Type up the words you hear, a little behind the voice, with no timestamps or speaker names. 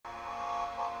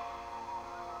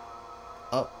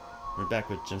Oh, we're back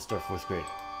with JumpStart 4th grade.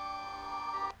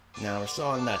 Now, we're still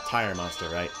on that tire monster,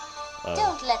 right?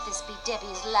 Don't let this be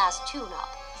Debbie's last tune-up.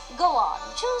 Go on,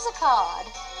 choose a card.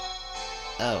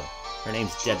 Oh, her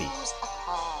name's Debbie. Choose a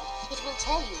card. It will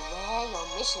tell you where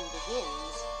your mission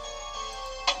begins.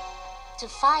 To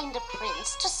find a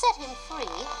prince, to set him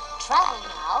free, travel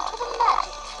now to the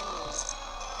magic trees.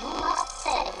 You must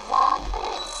save one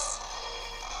prince.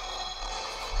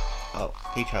 Oh,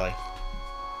 hey Charlie.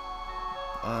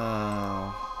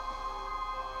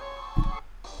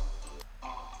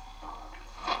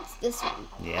 It's this one.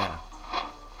 Yeah.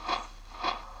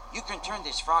 You can turn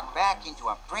this frog back into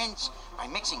a prince by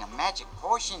mixing a magic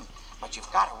potion, but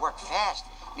you've got to work fast.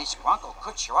 Miss Grunkle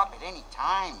could show up at any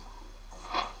time.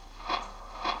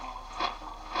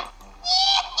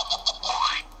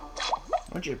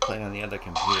 Weren't you playing on the other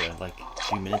computer like a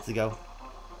few minutes ago?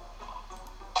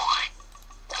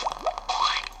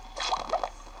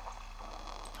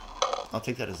 I'll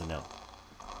take that as a no.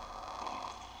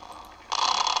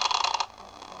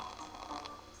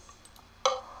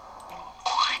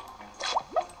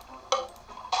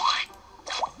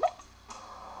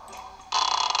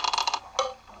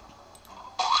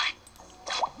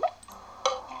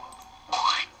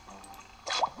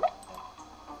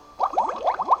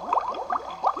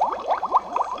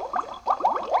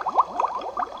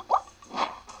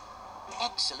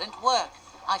 Excellent work.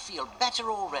 I feel better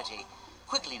already.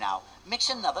 Quickly now, mix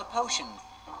another potion.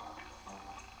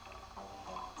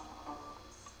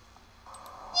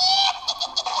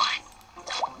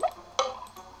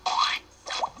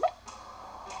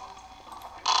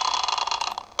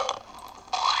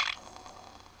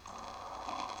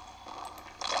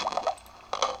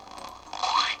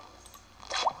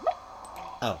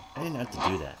 Oh, I didn't have to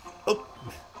do that. Oh!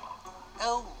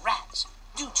 Oh, rats.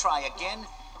 Do try again.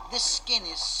 This skin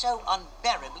is so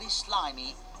unbearably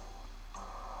slimy.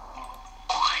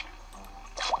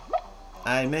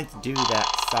 I meant to do that,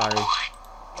 sorry.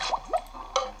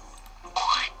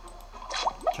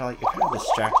 Charlie, you're kind of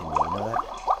distracting me, you know that?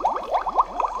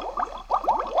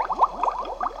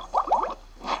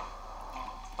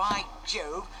 By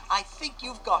Jove, I think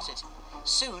you've got it.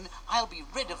 Soon I'll be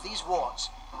rid of these warts.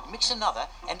 Mix another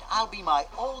and I'll be my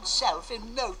old self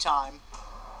in no time.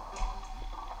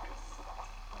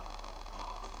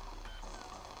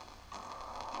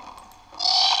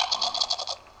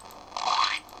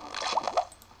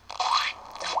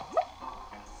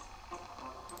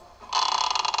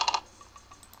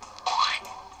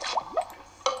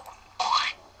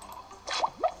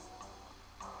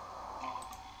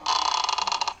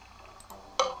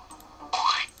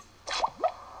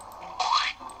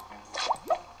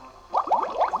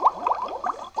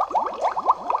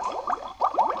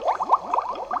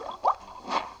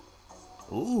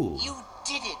 Ooh. You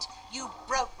did it! You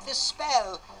broke the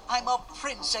spell! I'm a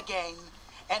prince again!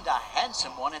 And a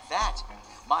handsome one at that!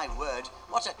 My word,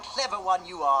 what a clever one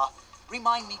you are!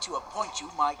 Remind me to appoint you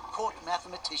my court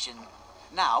mathematician.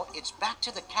 Now, it's back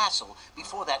to the castle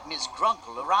before that Miss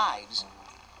Grunkle arrives.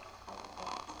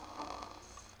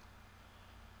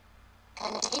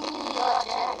 Continue your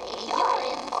journey. You're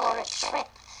in for a trip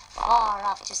far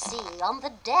off to sea on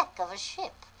the deck of a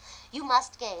ship. You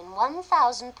must gain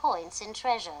 1,000 points in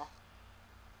treasure.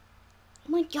 Oh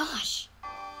my gosh.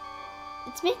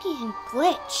 It's making him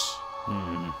glitch.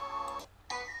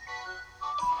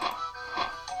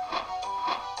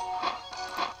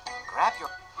 Grab your...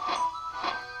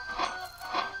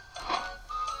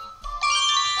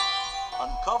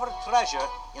 Uncover treasure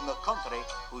in the country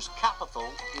whose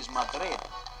capital is Madrid.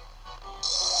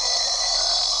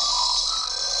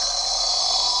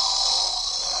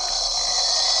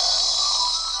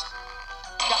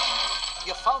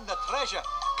 You found the treasure.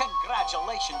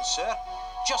 Congratulations, sir.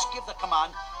 Just give the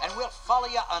command and we'll follow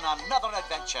you on another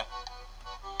adventure.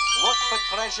 Look for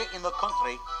treasure in the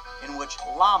country in which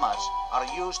llamas are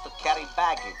used to carry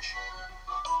baggage.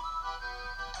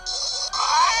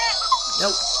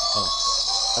 Nope. Oh.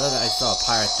 I thought I saw a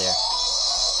pirate there.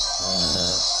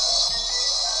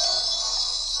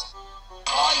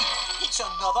 Aye, it's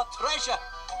another treasure.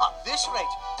 At this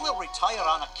rate, we'll retire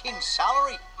on a king's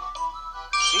salary.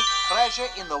 Seek treasure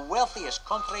in the wealthiest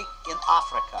country in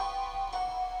Africa.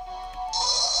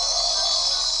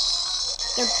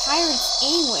 They're pirates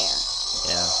anywhere.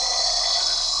 Yeah.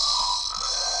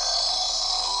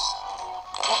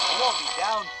 What wore me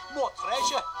down? More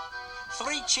treasure.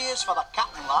 3 cheers for the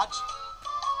captain, lads.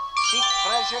 Seek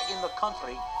treasure in the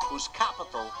country whose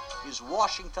capital is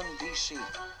Washington, D.C.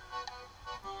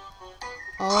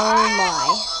 Oh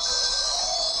my.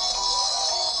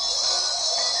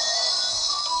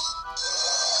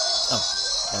 Oh,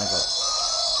 can I go?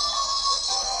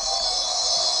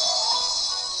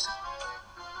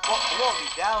 roll me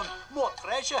down. More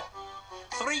treasure.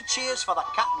 3 cheers for the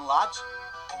captain, lads.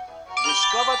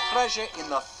 Discover treasure in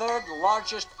the 3rd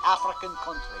largest African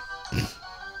country.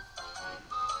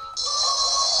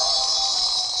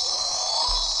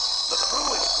 The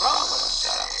crew is grumbling,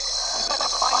 sir. We better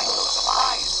find those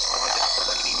spies, or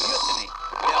there'll be mutiny.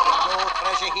 There'll be no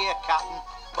treasure here, Captain,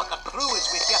 but the crew is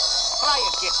with you. Try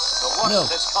again. The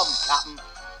worst has come, Captain.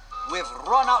 We've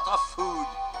run out of food.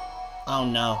 Oh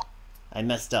no, I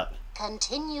messed up.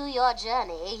 Continue your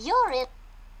journey. You're in.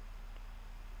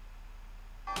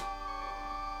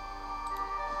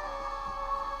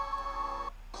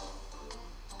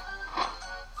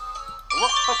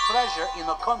 Look for treasure in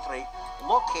a country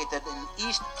located in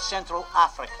East Central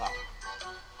Africa.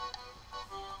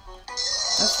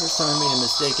 That's the first time I made a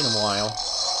mistake in a while.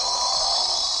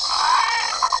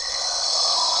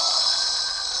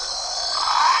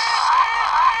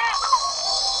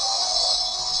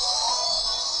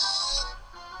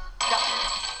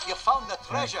 You found the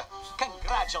treasure.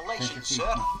 Congratulations,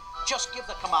 sir. Just give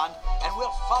the command and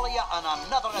we'll follow you on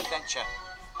another adventure.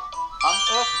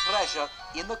 Unearth treasure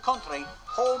in the country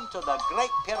home to the Great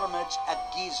Pyramids at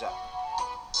Giza.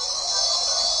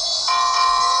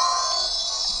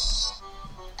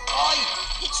 Aye,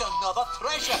 it's another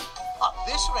treasure. At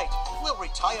this rate, we'll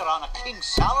retire on a king's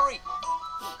salary.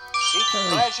 Seek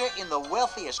treasure in the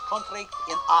wealthiest country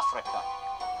in Africa.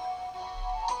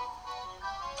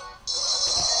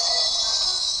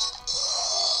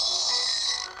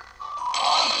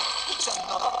 It's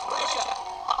another treasure.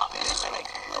 At this rate,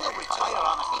 we'll retire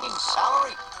on a king's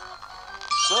salary.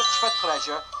 Search for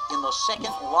treasure in the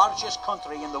 2nd largest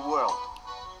country in the world.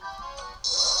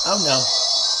 Oh no,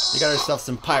 we got ourselves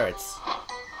some pirates.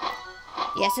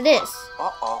 Yes, it is.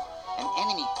 Uh-oh, an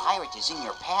enemy pirate is in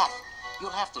your path.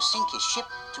 You'll have to sink his ship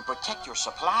to protect your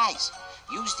supplies.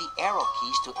 Use the arrow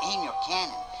keys to aim your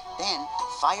cannon. Then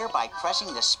fire by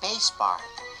pressing the space bar.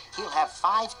 He'll have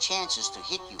 5 chances to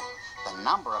hit you. The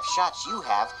number of shots you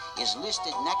have is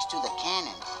listed next to the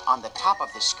cannon on the top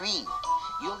of the screen.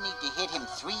 You'll need to hit him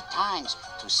 3 times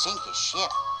to sink his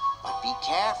ship. But be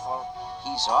careful,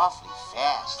 he's awfully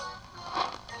fast.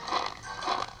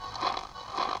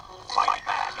 Fight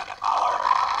back at the power.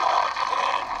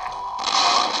 Again.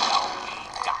 Down me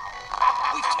down.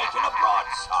 We've taken a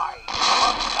broadside.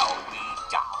 Down me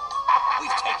down.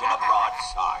 We've taken a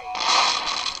broadside.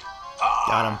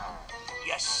 Got him.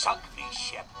 You sunk me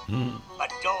ship. But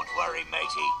don't worry,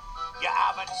 matey. You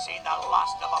haven't seen the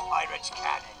last of a pirate's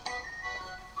cannon.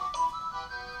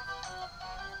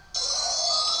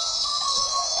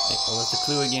 What was the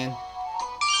clue again?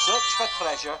 Search for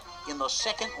treasure in the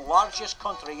 2nd largest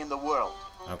country in the world.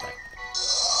 Okay.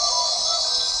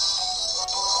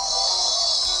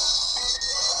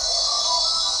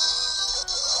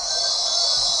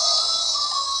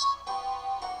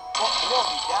 Roll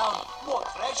me down. More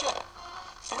treasure.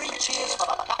 3 cheers for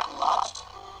the captain, lads.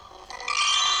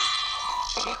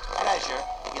 Seek treasure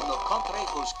in the country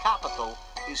whose capital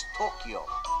is Tokyo.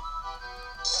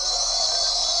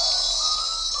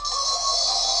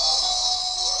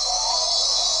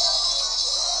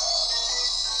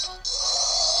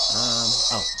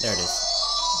 Oh, there it is.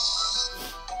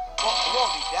 Roll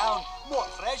me down. More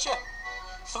treasure.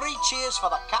 3 cheers for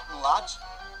the captain, lads.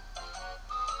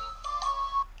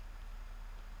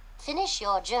 Finish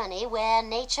your journey where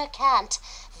nature can't.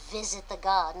 Visit the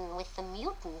garden with the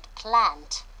mutant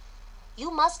plant. You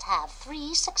must have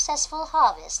 3 successful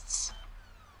harvests.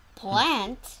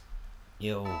 Plant?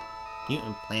 Yo,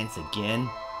 mutant plants again?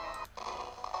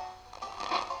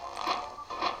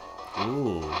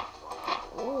 Ooh.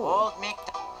 Old Mick.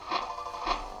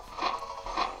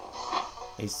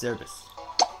 A service.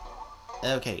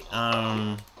 Okay,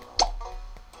 I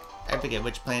forget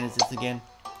which plan is this again?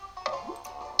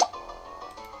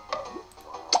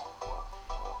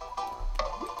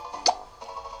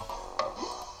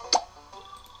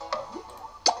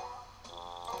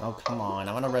 Oh, come on.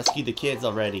 I want to rescue the kids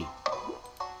already.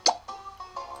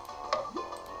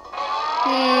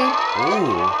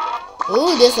 Ooh.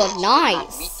 Ooh, this looks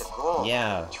nice. Meet the goal.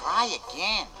 Yeah. Try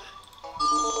again.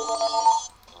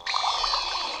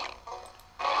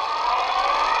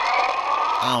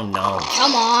 Oh, no.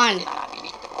 Come on. Did not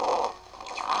meet the goal.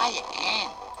 Try again.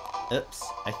 Oops.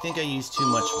 I think I used too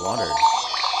much water.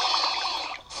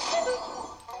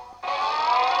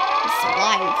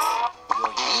 Slides.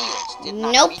 Your heels did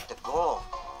not Nope. meet the goal.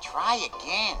 Try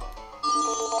again.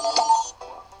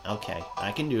 Okay,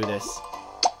 I can do this.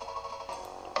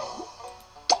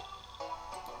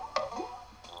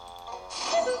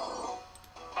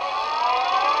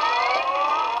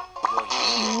 Your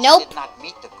heels Nope. did not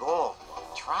meet the goal.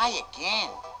 Try again.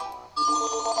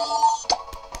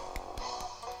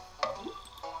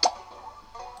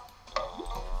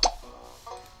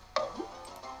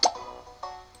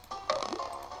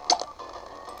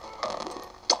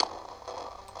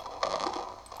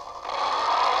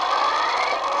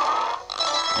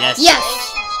 Yes.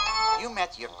 Yes. You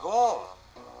met your goal.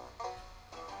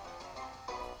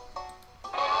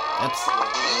 Oops.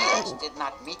 Your wheels did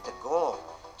not meet the goal.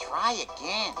 Try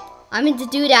again. I meant to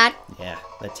do that. Yeah,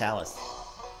 the talus.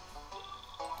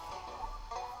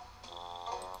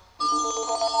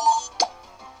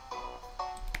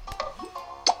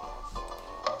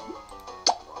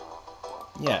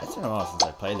 Yeah, it's been a while since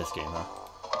I played this game, huh?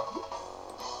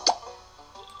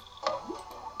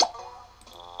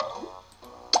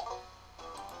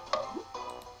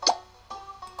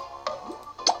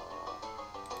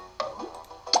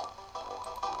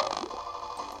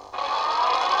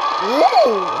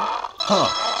 Ooh. Huh.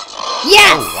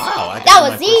 Yes. Oh, wow. I got That my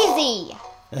was easy.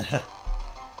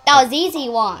 That was easy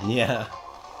one. Yeah.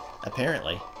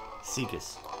 Apparently.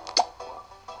 Seekus.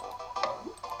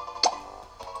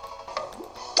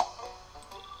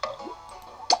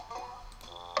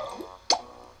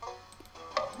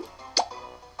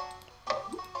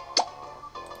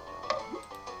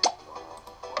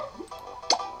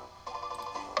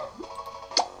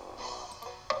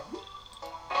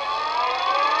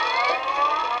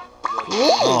 Your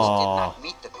wheels did Aw. not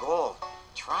meet the goal.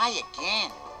 Try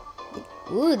again.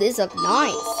 Ooh, this look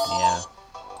nice. Yeah.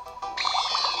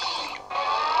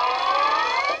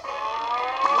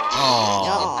 Your wheels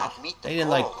did Aw. not meet the They didn't,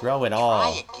 goal. like, grow at all.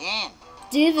 Try again.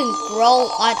 Didn't grow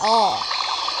at all.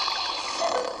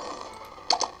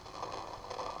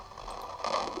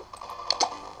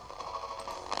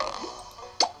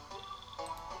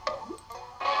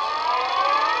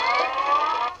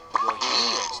 Your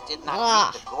wheels did not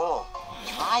Ah. meet the goal.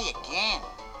 Try again.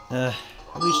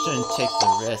 We shouldn't take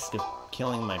the risk of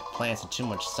killing my plants in too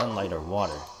much sunlight or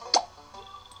water.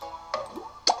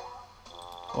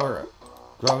 Or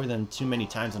growing them too many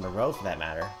times in a row, for that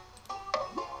matter.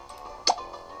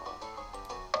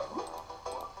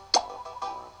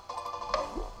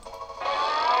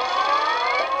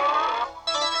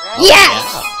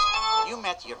 Yes! You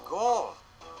met your goal.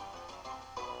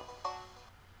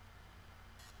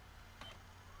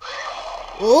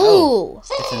 Ooh.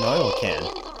 It's an oil can.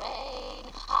 In the rain,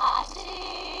 I sing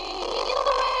in the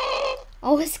rain.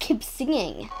 Always keep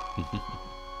singing.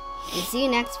 And see you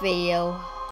next video.